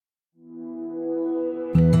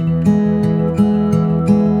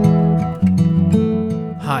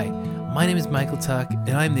name is Michael Tuck,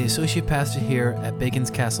 and I'm the Associate Pastor here at Bacon's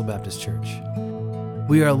Castle Baptist Church.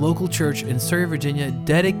 We are a local church in Surrey, Virginia,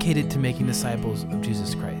 dedicated to making disciples of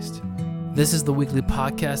Jesus Christ. This is the weekly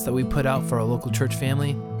podcast that we put out for our local church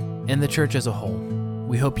family and the church as a whole.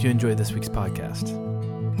 We hope you enjoy this week's podcast.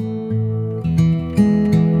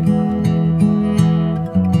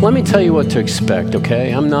 Let me tell you what to expect,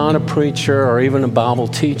 okay? I'm not a preacher or even a Bible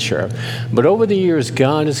teacher, but over the years,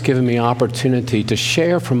 God has given me opportunity to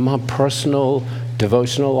share from my personal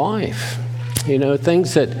devotional life. You know,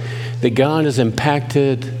 things that God has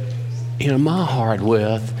impacted, my heart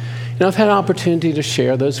with. I've had opportunity to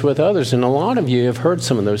share those with others, and a lot of you have heard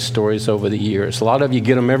some of those stories over the years. A lot of you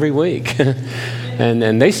get them every week,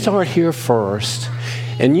 and they start here first.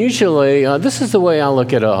 And usually, this is the way I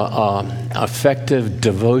look at a effective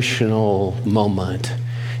devotional moment,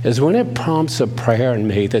 is when it prompts a prayer in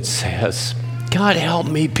me that says, God, help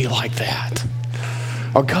me be like that.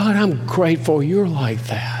 Or God, I'm grateful you're like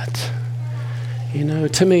that.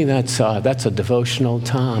 To me, that's a devotional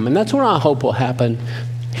time. And that's what I hope will happen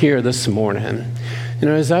here this morning.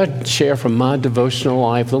 As I share from my devotional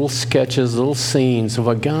life, little sketches, little scenes of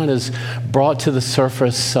what God has brought to the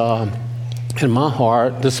surface in my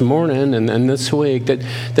heart this morning and this week,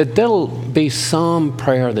 that there'll be some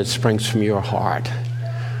prayer that springs from your heart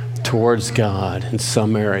towards God in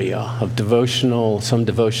some area of some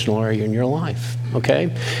devotional area in your life,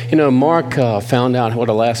 okay? Mark found out what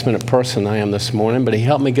a last-minute person I am this morning, but he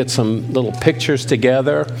helped me get some little pictures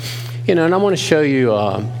together, and I want to show you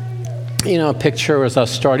a picture as I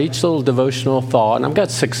start each little devotional thought, and I've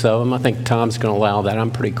got 6 of them. I think time's going to allow that.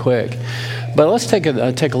 I'm pretty quick. But let's take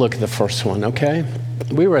a look at the first one, okay?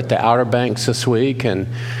 We were at the Outer Banks this week, and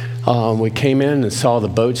we came in and saw the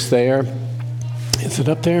boats there. Is it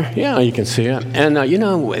up there? Yeah, you can see it. And,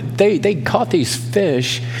 they caught these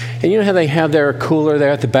fish, and you know how they have their cooler there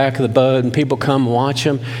at the back of the boat, and people come and watch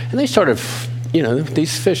them, and they started,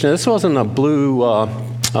 these fish. Now, this wasn't a blue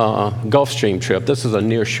Gulf Stream trip. This is a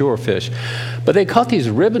near shore fish. But they caught these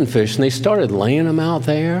ribbon fish, and they started laying them out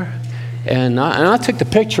there. And I took the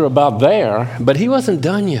picture about there, but he wasn't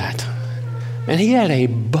done yet. And he had a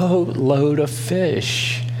boatload of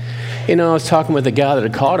fish. I was talking with the guy that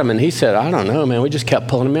had caught him, and he said, I don't know, man, we just kept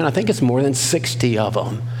pulling them in. I think it's more than 60 of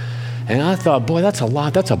them. And I thought, boy, that's a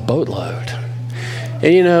lot. That's a boatload. And,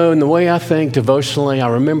 in the way I think devotionally, I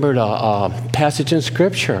remembered a passage in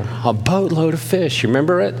Scripture, a boatload of fish. You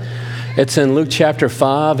remember it? It's in Luke chapter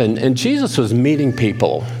 5, and Jesus was meeting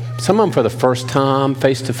people, some of them for the first time,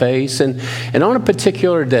 face to face. And on a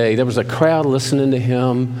particular day, there was a crowd listening to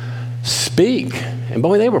him speak. And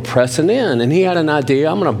boy, they were pressing in. And he had an idea.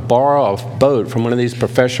 I'm going to borrow a boat from one of these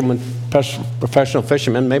professional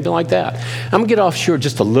fishermen, maybe like that. I'm going to get offshore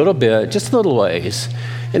just a little bit, just a little ways.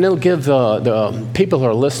 And it'll give the people who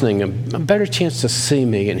are listening a better chance to see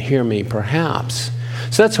me and hear me, perhaps.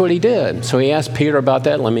 So that's what he did. So he asked Peter about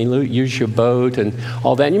that. Let me use your boat and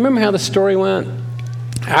all that. And you remember how the story went?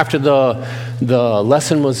 After the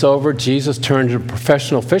lesson was over, Jesus turned to a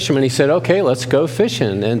professional fisherman. He said, okay, let's go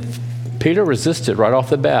fishing. And Peter resisted right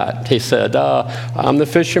off the bat. He said, I'm the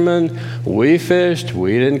fisherman. We fished.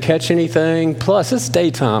 We didn't catch anything. Plus, it's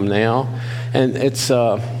daytime now. And it's,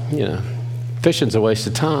 fishing's a waste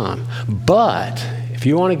of time. But if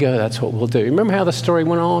you want to go, that's what we'll do. Remember how the story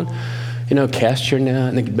went on? Cast your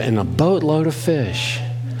net and a boatload of fish.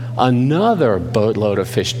 Another boatload of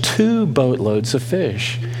fish, 2 boatloads of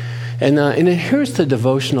fish. And then here's the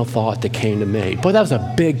devotional thought that came to me. Boy, that was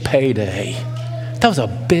a big payday. That was a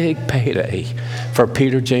big payday for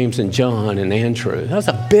Peter, James, and John, and Andrew. That was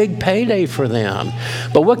a big payday for them.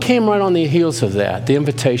 But what came right on the heels of that? The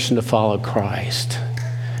invitation to follow Christ.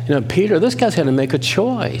 Peter, this guy's had to make a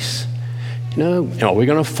choice. Are we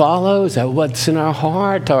going to follow? Is that what's in our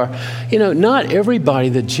heart? Or, not everybody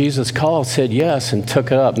that Jesus called said yes and took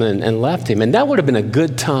it up and left him. And that would have been a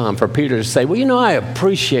good time for Peter to say, well, I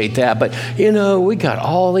appreciate that, but, we got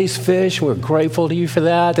all these fish. We're grateful to you for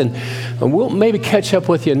that. And we'll maybe catch up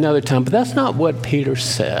with you another time. But that's not what Peter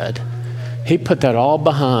said. He put that all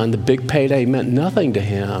behind. The big payday meant nothing to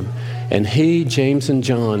him. And he, James, and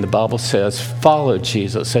John, the Bible says, followed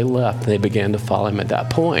Jesus. They left, and they began to follow him at that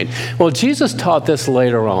point. Well, Jesus taught this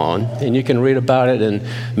later on, and you can read about it in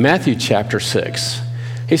Matthew chapter 6.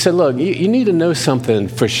 He said, look, you need to know something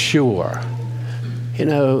for sure.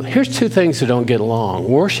 Here's 2 things that don't get along.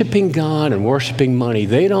 Worshiping God and worshiping money,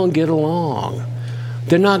 they don't get along.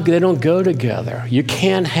 They don't go together. You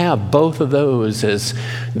can't have both of those as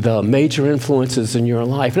the major influences in your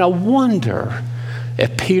life. And I wonder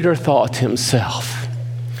if Peter thought to himself,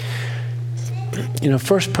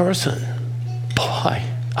 first person, boy,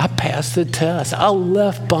 I passed the test. I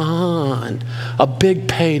left behind a big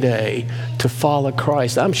payday to follow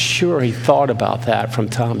Christ. I'm sure he thought about that from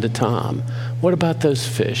time to time. What about those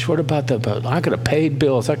fish? What about the boat? I could have paid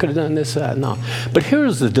bills. I could have done this, that. No. But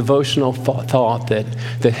here's the devotional thought that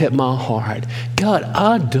hit my heart. God,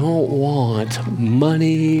 I don't want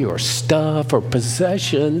money or stuff or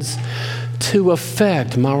possessions to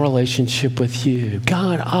affect my relationship with you.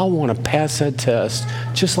 God, I want to pass that test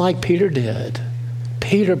just like Peter did.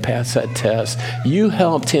 Peter passed that test. You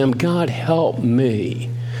helped him. God, help me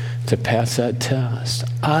to pass that test.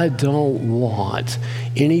 I don't want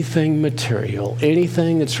anything material,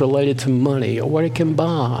 anything that's related to money or what it can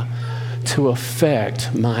buy to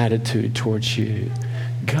affect my attitude towards you.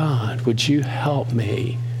 God, would you help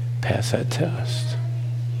me pass that test?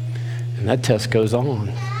 And that test goes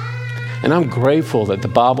on. And I'm grateful that the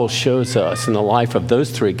Bible shows us in the life of those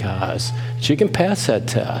three guys that you can pass that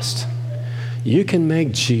test. You can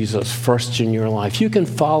make Jesus first in your life. You can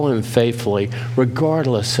follow him faithfully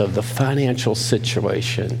regardless of the financial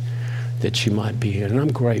situation that you might be in. And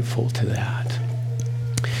I'm grateful to that.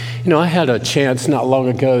 You know, I had a chance not long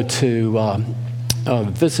ago to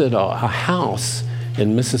visit a house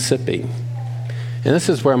in Mississippi. And this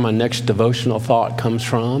is where my next devotional thought comes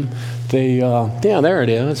from. There it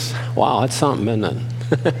is. Wow, that's something, isn't it?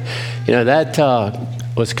 You know, that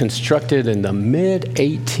was constructed in the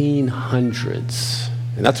mid-1800s.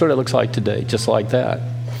 And that's what it looks like today, just like that.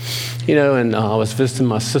 You know, and I was visiting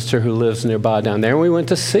my sister who lives nearby down there, and we went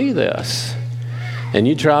to see this. And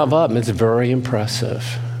you drive up, and it's very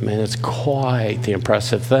impressive. I mean, it's quite the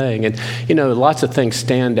impressive thing. And, you know, lots of things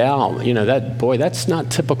stand out. You know, that's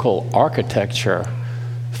not typical architecture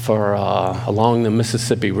for along the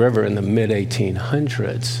Mississippi River in the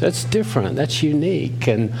mid-1800s. That's different. That's unique.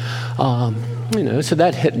 And, you know, so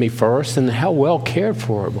that hit me first, and how well cared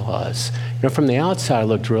for it was. You know, from the outside, it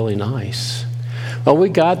looked really nice. Well, we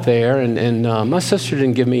got there, and my sister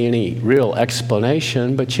didn't give me any real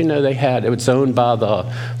explanation, but, you know, it was owned by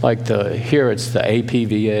here it's the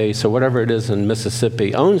APVA, so whatever it is in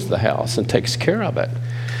Mississippi owns the house and takes care of it.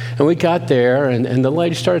 And we got there, and the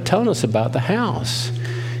lady started telling us about the house.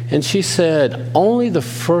 And she said, only the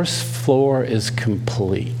first floor is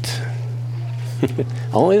complete.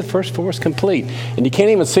 Only the first floor is complete. And you can't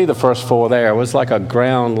even see the first floor there. It was like a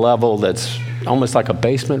ground level that's almost like a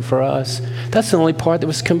basement for us. That's the only part that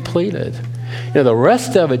was completed. You know, the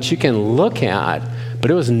rest of it you can look at, but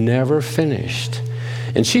it was never finished.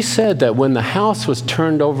 And she said that when the house was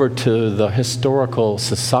turned over to the Historical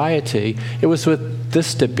Society, it was with this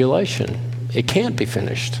stipulation: it can't be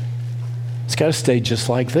finished. It's got to stay just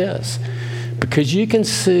like this. Because you can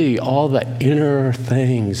see all the inner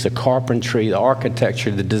things, the carpentry, the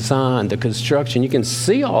architecture, the design, the construction. You can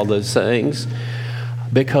see all those things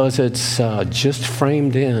because it's just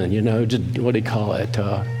framed in, you know, just, what do you call it?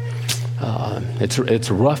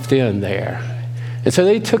 It's roughed in there. And so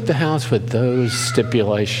they took the house with those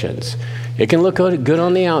stipulations. It can look good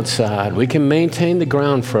on the outside. We can maintain the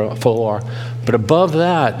ground floor, but above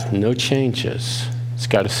that, no changes. It's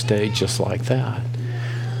got to stay just like that.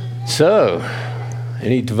 So,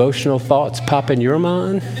 any devotional thoughts pop in your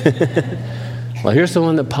mind? Well, here's the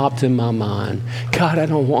one that popped in my mind. God, I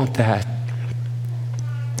don't want that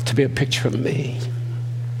to be a picture of me.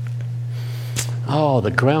 Oh,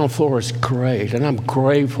 the ground floor is great, and I'm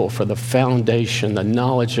grateful for the foundation, the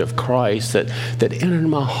knowledge of Christ that entered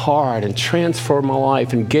my heart and transformed my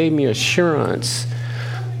life and gave me assurance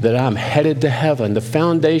that I'm headed to heaven. The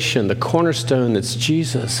foundation, the cornerstone, that's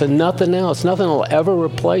Jesus, and nothing else. Nothing will ever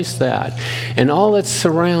replace that. And all that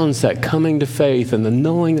surrounds that coming to faith and the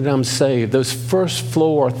knowing that I'm saved, those first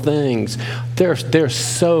floor things, they're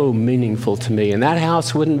so meaningful to me. And that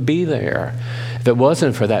house wouldn't be there if it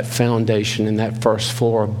wasn't for that foundation in that first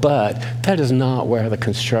floor. But that is not where the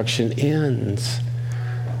construction ends.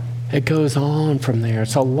 It goes on from there.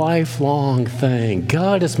 It's a lifelong thing.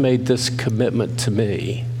 God has made this commitment to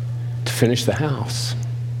me to finish the house.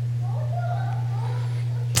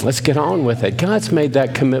 Let's get on with it. God's made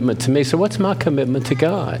that commitment to me. So what's my commitment to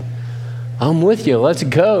God? I'm with you. Let's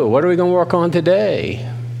go. What are we going to work on today?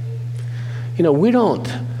 You know, we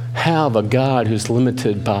don't have a God who's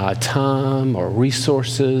limited by time or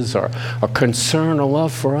resources or concern or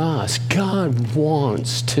love for us. God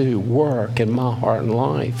wants to work in my heart and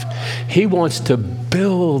life. He wants to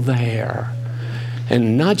build there.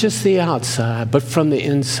 And not just the outside, but from the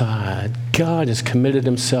inside. God has committed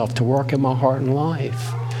himself to work in my heart and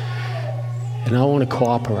life. And I want to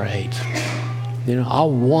cooperate. I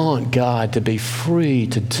want God to be free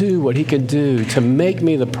to do what he can do, to make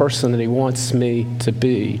me the person that he wants me to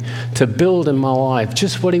be, to build in my life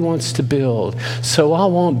just what he wants to build. So I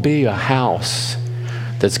won't be a house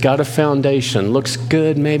that's got a foundation, looks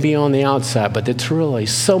good maybe on the outside, but it's really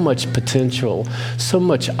so much potential, so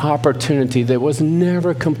much opportunity that was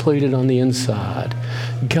never completed on the inside.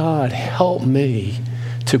 God, help me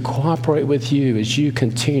to cooperate with you as you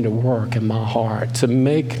continue to work in my heart to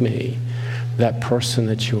make me that person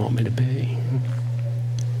that you want me to be.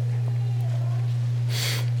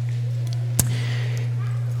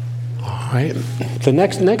 All right. The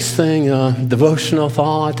next thing, devotional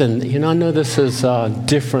thought, and I know this is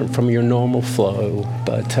different from your normal flow,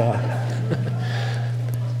 but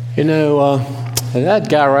that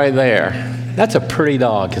guy right there, that's a pretty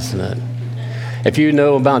dog, isn't it? If you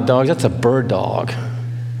know about dogs, that's a bird dog.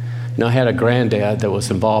 I had a granddad that was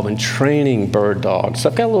involved in training bird dogs. So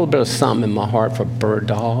I've got a little bit of something in my heart for bird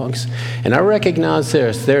dogs. And I recognize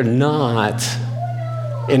this, they're not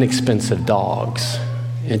inexpensive dogs.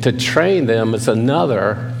 And to train them is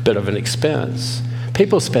another bit of an expense.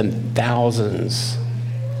 People spend thousands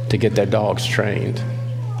to get their dogs trained,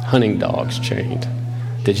 hunting dogs trained.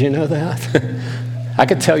 Did you know that? I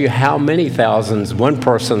could tell you how many thousands one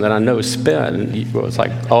person that I know spent. And it was like,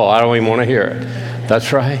 oh, I don't even want to hear it.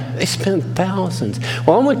 That's right. They spend thousands.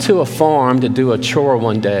 Well, I went to a farm to do a chore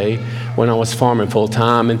one day when I was farming full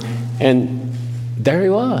time, and there he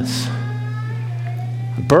was.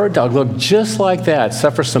 A bird dog looked just like that,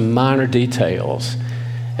 except for some minor details.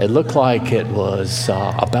 It looked like it was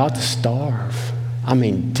about to starve. I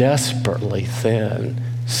mean, desperately thin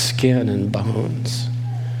skin and bones.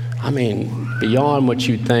 I mean, beyond what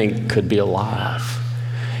you'd think could be alive.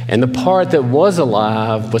 And the part that was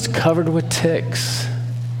alive was covered with ticks.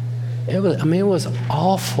 It was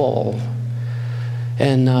awful.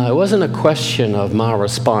 And it wasn't a question of my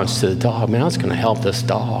response to the dog. Man, I was going to help this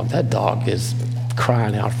dog. That dog is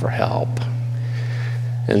crying out for help.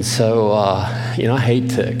 And so, I hate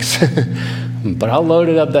ticks. But I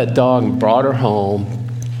loaded up that dog and brought her home,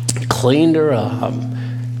 cleaned her up,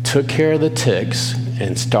 took care of the ticks,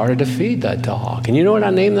 and started to feed that dog. And you know what I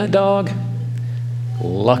named that dog?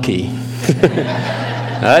 Lucky.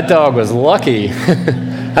 That dog was lucky.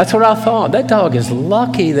 That's what I thought. That dog is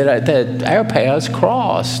lucky that our paths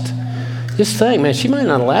crossed. Just think, man, she might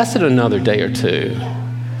not have lasted another day or two.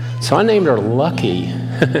 So I named her Lucky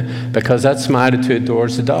because that's my attitude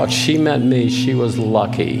towards the dog. She met me. She was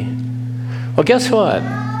lucky. Well, guess what?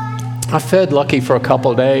 I fed Lucky for a couple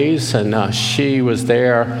of days, and she was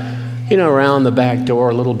there, around the back door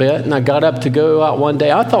a little bit. And I got up to go out one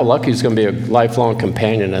day. I thought Lucky was going to be a lifelong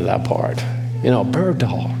companion in that part. A bird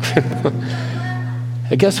dog.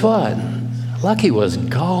 And guess what? Lucky was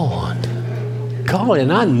gone. Gone.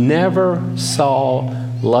 And I never saw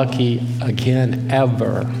Lucky again,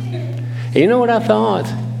 ever. And you know what I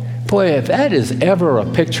thought? Boy, if that is ever a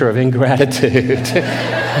picture of ingratitude,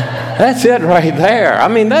 that's it right there. I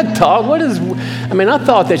mean, that dog, I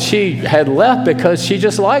thought that she had left because she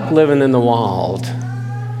just liked living in the wild.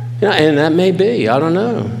 And that may be, I don't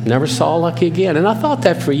know. Never saw Lucky again. And I thought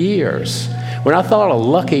that for years. When I thought of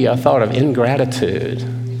Lucky, I thought of ingratitude.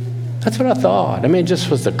 That's what I thought. It just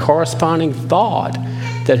was the corresponding thought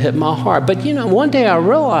that hit my heart. But, one day I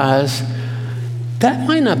realized that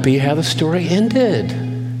might not be how the story ended.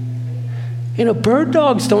 Bird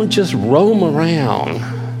dogs don't just roam around.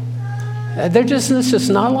 It's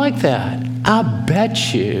just not like that. I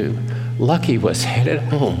bet you Lucky was headed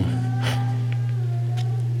home.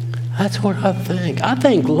 That's what I think. I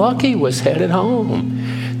think Lucky was headed home.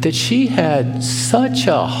 That she had such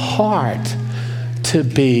a heart to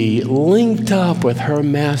be linked up with her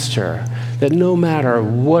master that no matter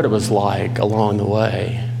what it was like along the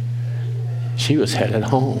way, she was headed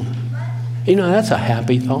home. That's a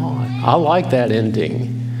happy thought. I like that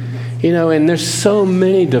ending. And there's so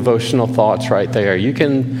many devotional thoughts right there. You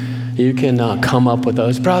can come up with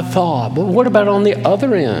those. But I thought, well, what about on the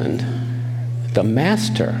other end? The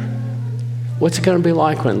master. What's it going to be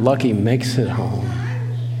like when Lucky makes it home?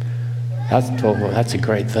 That's a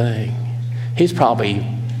great thing. He's probably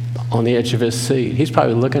on the edge of his seat. He's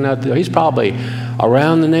probably he's probably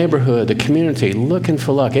around the neighborhood, the community, looking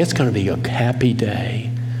for Lucky. It's going to be a happy day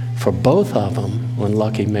for both of them when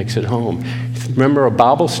Lucky makes it home. Remember a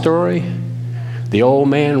Bible story? The old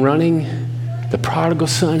man running, the prodigal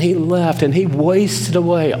son, he left and he wasted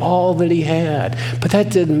away all that he had. But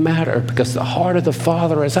that didn't matter because the heart of the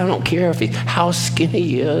Father is, I don't care how skinny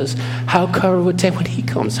he is, how covered with tan, when he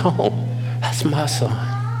comes home, that's my son.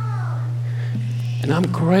 And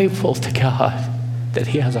I'm grateful to God that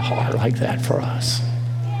he has a heart like that for us.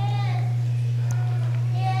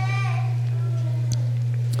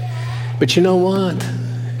 But you know what?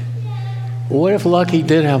 What if Lucky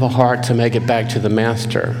did have a heart to make it back to the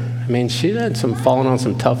master? I mean, she had fallen on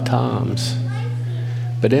some tough times.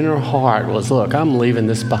 But in her heart was, look, I'm leaving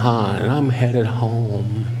this behind and I'm headed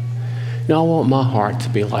home. I want my heart to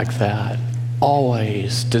be like that.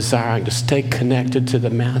 Always desiring to stay connected to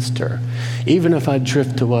the master. Even if I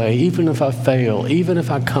drift away, even if I fail, even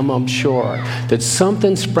if I come up short, that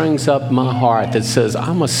something springs up in my heart that says,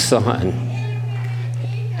 I'm a son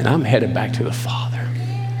and I'm headed back to the Father.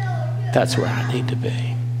 That's where I need to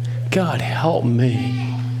be. God, help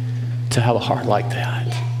me to have a heart like that.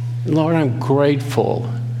 And Lord, I'm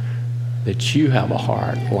grateful that you have a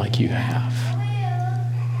heart like you have.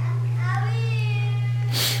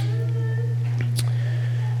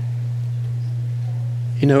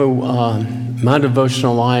 My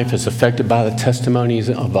devotional life is affected by the testimonies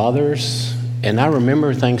of others, and I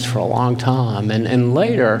remember things for a long time, and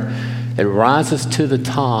later it rises to the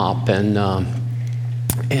top, and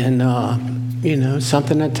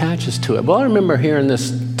something attaches to it. Well, I remember hearing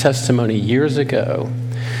this testimony years ago,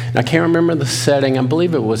 and I can't remember the setting. I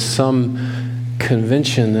believe it was some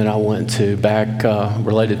convention that I went to back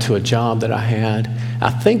related to a job that I had. I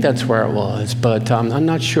think that's where it was, but I'm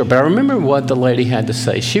not sure. But I remember what the lady had to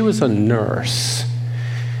say. She was a nurse,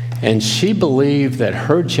 and she believed that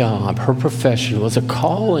her job, her profession, was a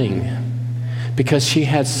calling because she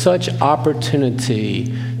had such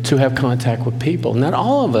opportunity to have contact with people. Not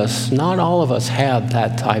all of us have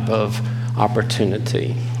that type of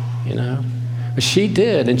opportunity, But she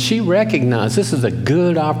did, and she recognized this is a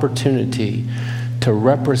good opportunity to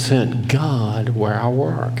represent God where I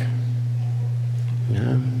work.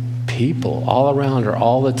 People all around her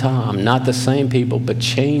all the time, not the same people, but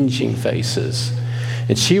changing faces.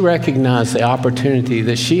 And she recognized the opportunity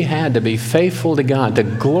that she had to be faithful to God, to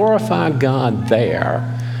glorify God there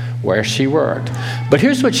where she worked. But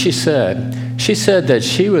here's what she said. She said that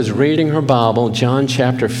she was reading her Bible, John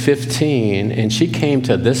chapter 15, and she came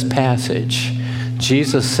to this passage.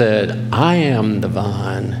 Jesus said, I am the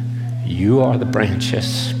vine, you are the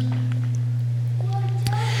branches.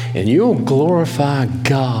 And you'll glorify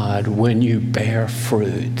God when you bear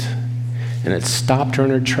fruit. And it stopped her in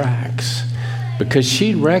her tracks because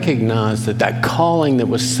she recognized that calling that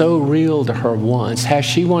was so real to her once, how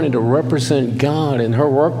she wanted to represent God in her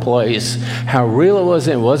workplace, how real it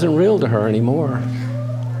wasn't real to her anymore.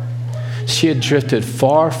 She had drifted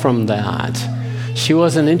far from that. She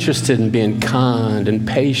wasn't interested in being kind and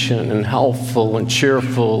patient and helpful and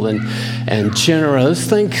cheerful and generous.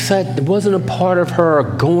 Things that wasn't a part of her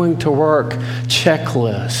going to work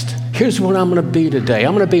checklist. Here's what I'm going to be today.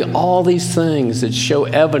 I'm going to be all these things that show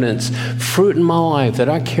evidence, fruit in my life, that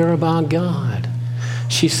I care about God.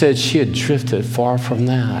 She said she had drifted far from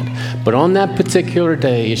that. But on that particular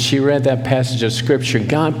day, as she read that passage of Scripture,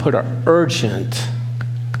 God put an urgent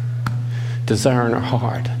desire in her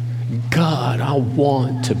heart. God, I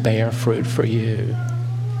want to bear fruit for you.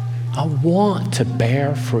 I want to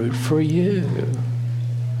bear fruit for you.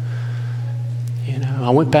 I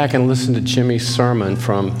went back and listened to Jimmy's sermon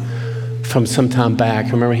from some time back.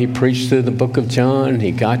 Remember, he preached through the book of John, and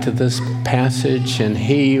he got to this passage, and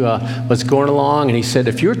he was going along, and he said,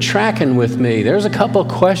 if you're tracking with me, there's a couple of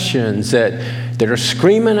questions that are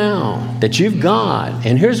screaming out that you've got.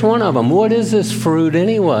 And here's one of them. What is this fruit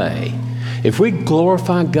anyway? If we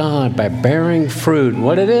glorify God by bearing fruit,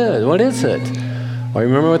 what is it? Well,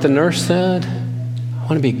 remember what the nurse said?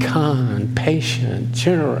 I want to be kind, patient,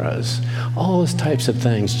 generous, all those types of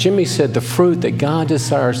things. Jimmy said the fruit that God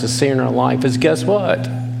desires to see in our life is, guess what?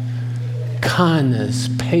 Kindness,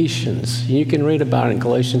 patience. You can read about it in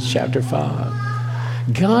Galatians chapter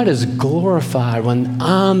 5. God is glorified when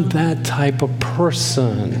I'm that type of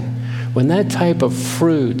person. When that type of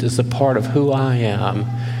fruit is a part of who I am,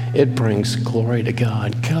 it brings glory to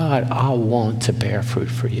God. God, I want to bear fruit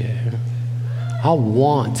for you. I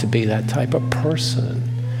want to be that type of person.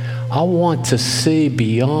 I want to see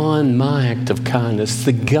beyond my act of kindness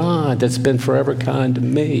the God that's been forever kind to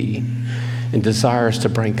me and desires to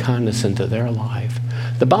bring kindness into their life.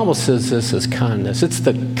 The Bible says this is kindness. It's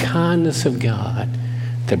the kindness of God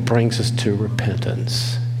that brings us to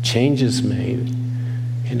repentance, changes me.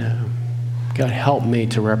 God, help me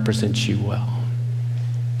to represent you well.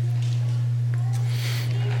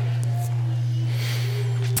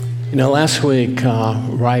 Last week,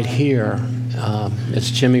 right here, as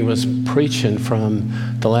Jimmy was preaching from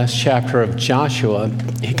the last chapter of Joshua,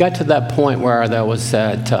 he got to that point where there was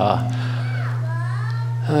that,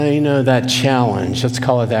 that challenge. Let's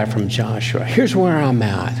call it that from Joshua. Here's where I'm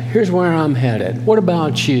at. Here's where I'm headed. What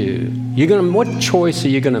about you? What choice are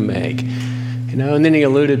you going to make? You know, and then he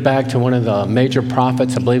alluded back to one of the major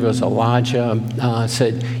prophets, I believe it was Elijah,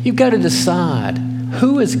 said, you've got to decide,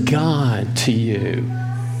 who is God to you?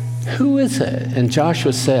 Who is it? And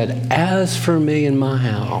Joshua said, as for me and my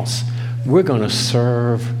house, we're going to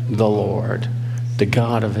serve the Lord, the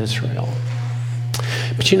God of Israel.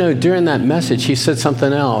 But you know, during that message, he said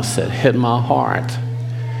something else that hit my heart.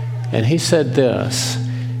 And he said this.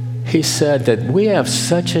 He said that we have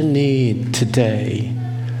such a need today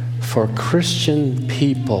for Christian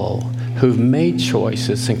people who've made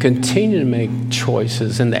choices and continue to make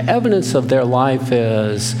choices. And the evidence of their life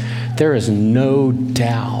is there is no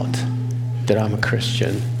doubt that I'm a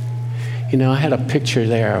Christian. You know, I had a picture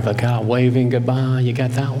there of a guy waving goodbye. You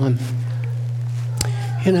got that one?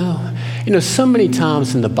 You know, so many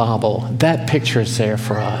times in the Bible, that picture is there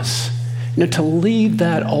for us. You know, to leave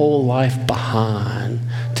that old life behind,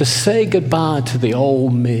 to say goodbye to the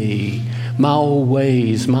old me, my old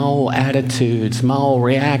ways, my old attitudes, my old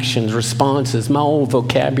reactions, responses, my old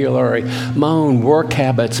vocabulary, my own work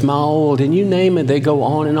habits, my old, and you name it, they go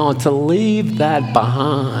on and on. To leave that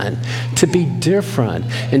behind, to be different.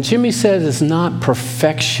 And Jimmy says it's not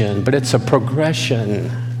perfection, but it's a progression.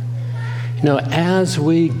 You know, as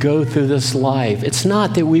we go through this life, it's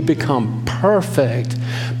not that we become perfect,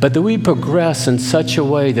 but that we progress in such a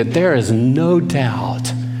way that there is no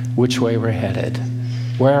doubt which way we're headed,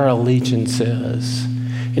 where our allegiance is.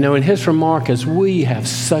 You know, and his remark is we have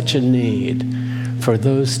such a need for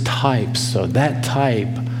those types, or that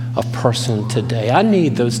type of person today. I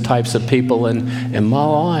need those types of people in my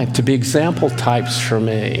life to be example types for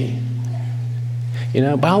me. You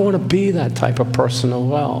know, but I want to be that type of person as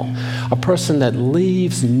well. A person that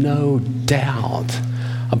leaves no doubt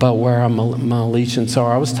about where my allegiance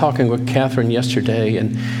are. I was talking with Catherine yesterday,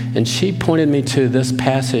 and she pointed me to this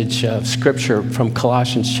passage of Scripture from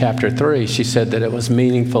Colossians chapter 3. She said that it was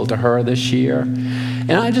meaningful to her this year.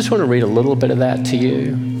 And I just want to read a little bit of that to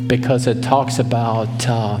you, because it talks about,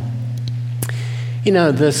 you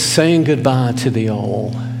know, this saying goodbye to the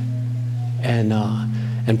old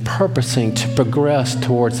and purposing to progress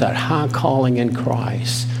towards that high calling in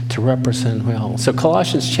Christ to represent well. So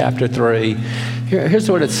Colossians chapter 3, here's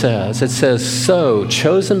what it says. It says, so,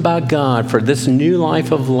 chosen by God for this new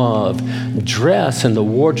life of love, dress in the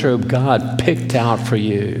wardrobe God picked out for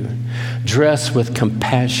you. Dress with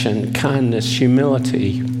compassion, kindness,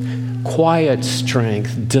 humility, quiet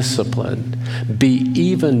strength, discipline. Be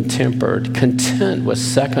even-tempered, content with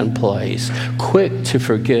second place, quick to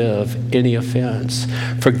forgive any offense.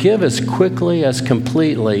 Forgive as quickly as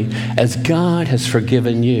completely as God has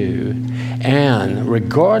forgiven you. And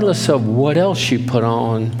regardless of what else you put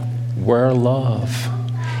on, wear love.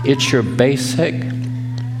 It's your basic,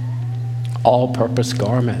 all-purpose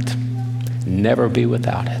garment. Never be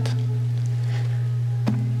without it.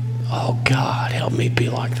 Oh, God, help me be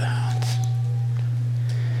like that.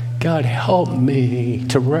 God, help me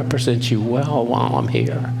to represent you well while I'm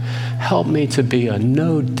here. Help me to be a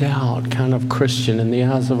no doubt kind of Christian in the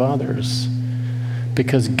eyes of others,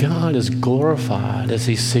 because God is glorified as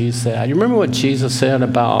he sees that. You remember what Jesus said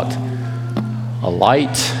about a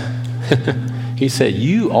light? He said,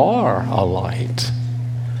 you are a light.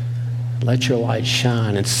 Let your light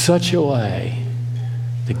shine in such a way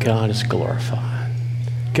that God is glorified.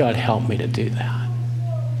 God, help me to do that.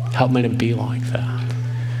 Help me to be like that.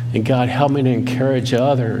 And God, help me to encourage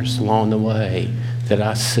others along the way that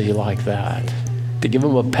I see like that, to give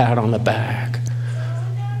them a pat on the back.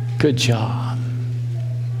 Good job.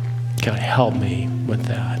 God, help me with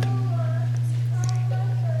that.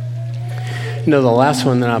 You know, the last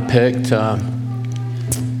one that I picked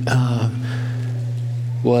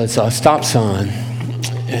was a stop sign.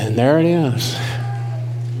 And there it is.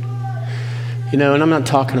 You know, and I'm not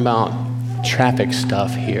talking about traffic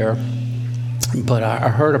stuff here, but I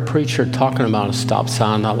heard a preacher talking about a stop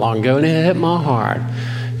sign not long ago, and it hit my heart.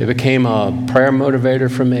 It became a prayer motivator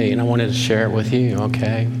for me, and I wanted to share it with you,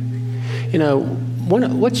 okay? You know,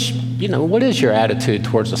 what is your attitude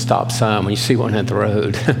towards a stop sign when you see one at the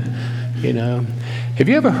road? You know, have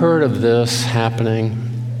you ever heard of this happening?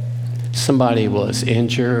 Somebody was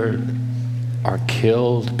injured or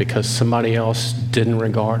killed because somebody else didn't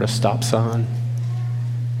regard a stop sign?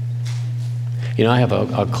 You know, I have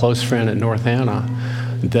a close friend at North Anna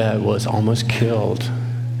that was almost killed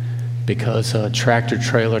because a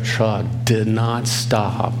tractor-trailer truck did not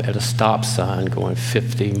stop at a stop sign going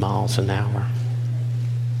 50 miles an hour.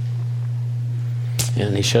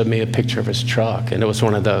 And he showed me a picture of his truck, and it was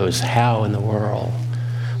one of those, how in the world?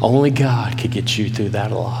 Only God could get you through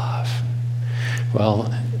that alive.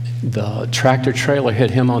 Well, the tractor-trailer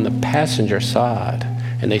hit him on the passenger side,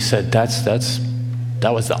 and they said, that's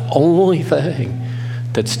That was the only thing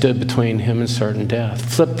that stood between him and certain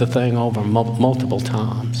death. Flipped the thing over multiple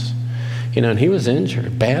times. And he was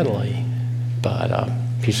injured badly, but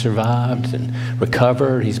he survived and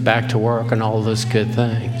recovered. He's back to work and all of those good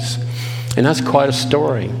things. And that's quite a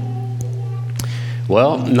story.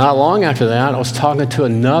 Well, not long after that, I was talking to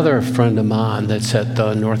another friend of mine that's at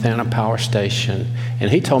the North Anna Power Station, and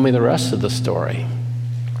he told me the rest of the story.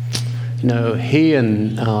 He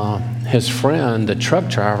and his friend, the truck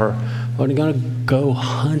driver, were going to go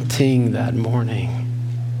hunting that morning.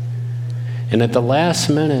 And at the last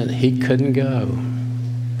minute, he couldn't go.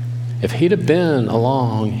 If he'd have been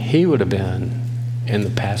along, he would have been in the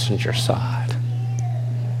passenger side.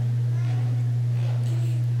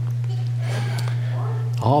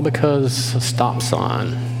 All because a stop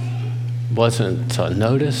sign wasn't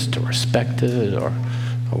noticed or respected or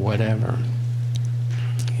whatever.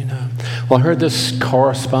 Well, I heard this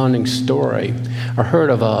corresponding story. I heard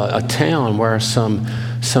of a town where some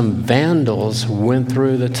vandals went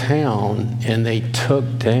through the town and they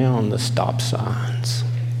took down the stop signs.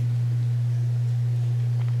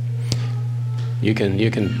 You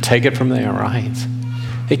can take it from there, right?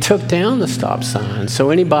 They took down the stop signs, so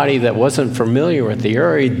anybody that wasn't familiar with the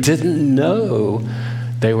area didn't know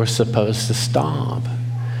they were supposed to stop.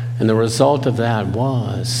 And the result of that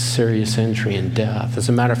was serious injury and death. As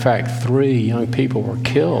a matter of fact, 3 young people were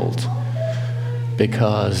killed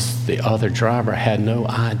because the other driver had no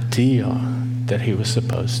idea that he was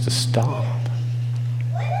supposed to stop.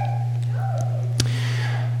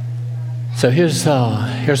 So here's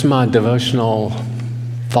my devotional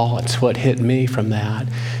thoughts. What hit me from that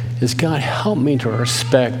is, God, help me to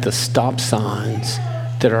respect the stop signs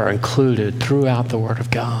that are included throughout the Word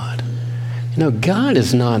of God. God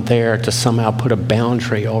is not there to somehow put a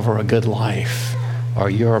boundary over a good life or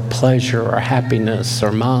your pleasure or happiness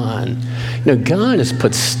or mine. God has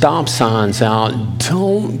put stop signs out.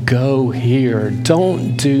 Don't go here.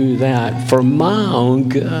 Don't do that, for my own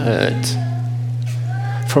good,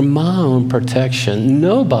 for my own protection.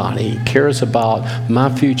 Nobody cares about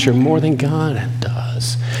my future more than God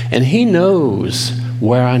does. And He knows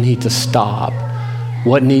where I need to stop,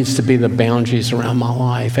 what needs to be the boundaries around my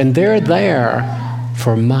life. And they're there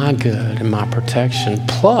for my good and my protection.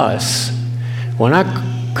 Plus, when I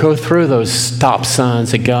go through those stop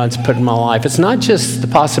signs that God's put in my life, it's not just the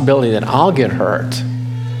possibility that I'll get hurt.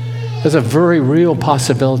 There's a very real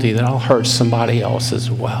possibility that I'll hurt somebody else as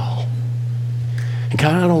well. And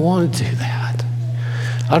God, I don't want to do that.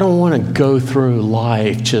 I don't want to go through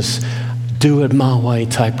life just do it my way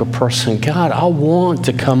type of person. God, I want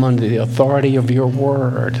to come under the authority of your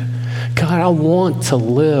word. God, I want to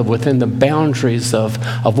live within the boundaries of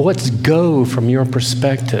what's go from your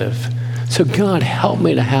perspective. So God, help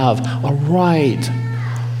me to have a right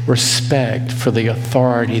respect for the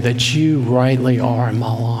authority that you rightly are in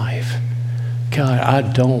my life. God, I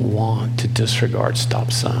don't want to disregard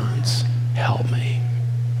stop signs. Help me.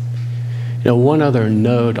 One other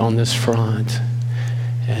note on this front,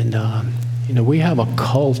 and we have a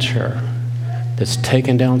culture that's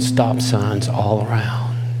taken down stop signs all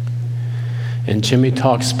around. And Jimmy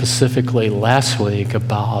talked specifically last week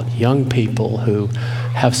about young people who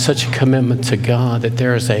have such a commitment to God that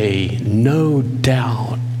there's a no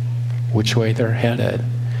doubt which way they're headed.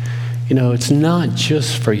 It's not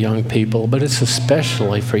just for young people, but it's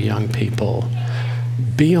especially for young people.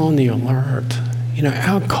 Be on the alert.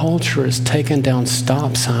 Our culture is taking down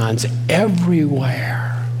stop signs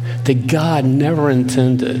everywhere that God never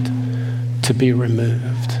intended to be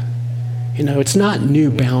removed. It's not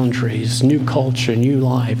new boundaries, new culture, new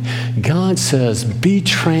life. God says, be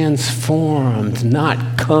transformed,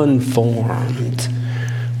 not conformed.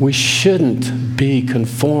 We shouldn't be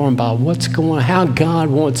conformed by what's going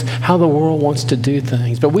on, how the world wants to do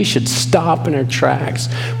things. But we should stop in our tracks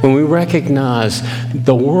when we recognize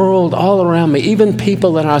the world all around me, even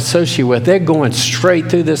people that I associate with, they're going straight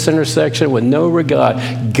through this intersection with no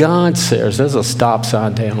regard. God says there's a stop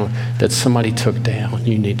sign down that somebody took down.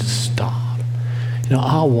 You need to stop.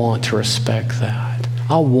 I want to respect that.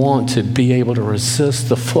 I want to be able to resist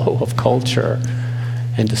the flow of culture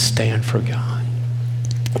and to stand for God.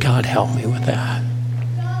 God, help me with that.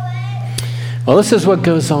 Well, this is what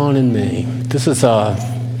goes on in me. This is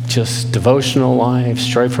just devotional life,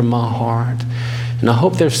 straight from my heart. And I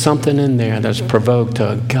hope there's something in there that's provoked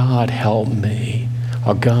a God, help me.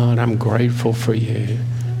 Or God, I'm grateful for you.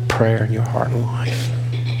 Prayer in your heart and life.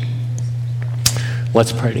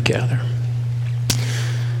 Let's pray together.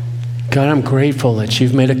 God, I'm grateful that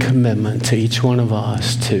you've made a commitment to each one of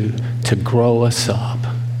us to grow us up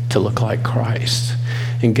to look like Christ.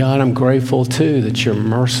 And God, I'm grateful too that you're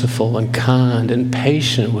merciful and kind and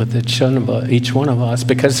patient with each one of us,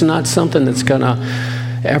 because it's not something that's going to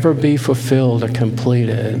ever be fulfilled or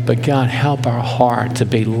completed. But God, help our heart to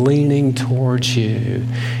be leaning towards you,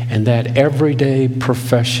 and that everyday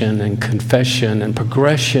profession and confession and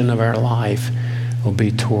progression of our life will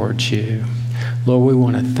be towards you. Lord, we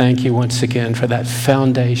want to thank you once again for that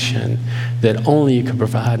foundation that only you can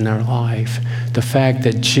provide in our life. The fact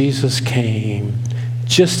that Jesus came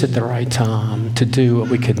just at the right time to do what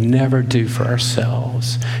we could never do for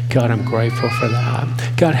ourselves. God, I'm grateful for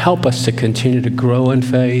that. God, help us to continue to grow in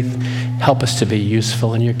faith. Help us to be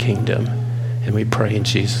useful in your kingdom. And we pray in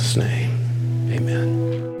Jesus' name.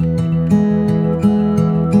 Amen.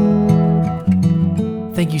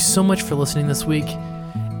 Thank you so much for listening this week.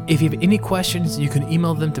 If you have any questions, you can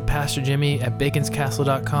email them to Pastor Jimmy at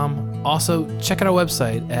baconscastle.com. Also, check out our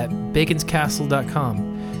website at baconscastle.com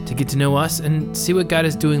to get to know us and see what God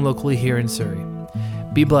is doing locally here in Surrey.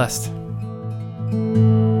 Be blessed.